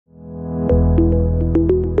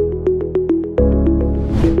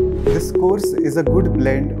This course is a good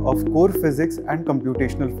blend of core physics and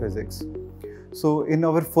computational physics. So in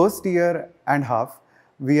our first year and half,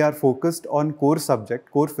 we are focused on core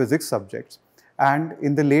physics subjects. And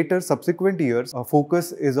in the later subsequent years, our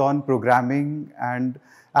focus is on programming and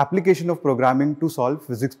application of programming to solve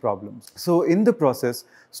physics problems. So in the process,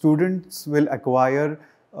 students will acquire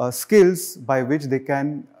skills by which they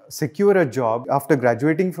can secure a job after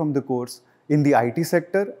graduating from the course in the IT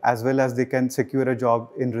sector, as well as they can secure a job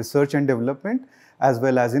in research and development, as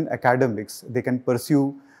well as in academics. They can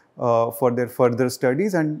pursue for their further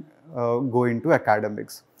studies and go into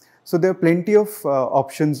academics. So there are plenty of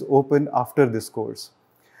options open after this course.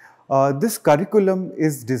 This curriculum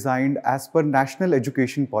is designed as per national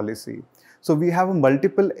education policy. So we have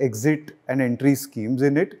multiple exit and entry schemes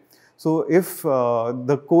in it. So if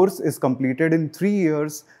the course is completed in 3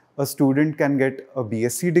 years, a student can get a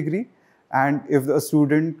B.Sc degree. And if a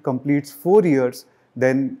student completes 4 years,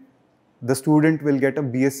 then the student will get a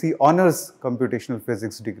B.Sc Honours Computational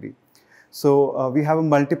Physics degree. So we have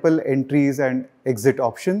multiple entries and exit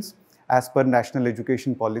options as per national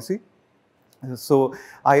education policy. So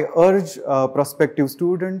I urge prospective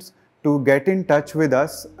students to get in touch with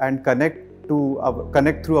us and connect through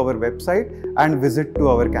our website and visit to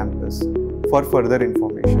our campus for further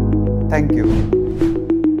information. Thank you.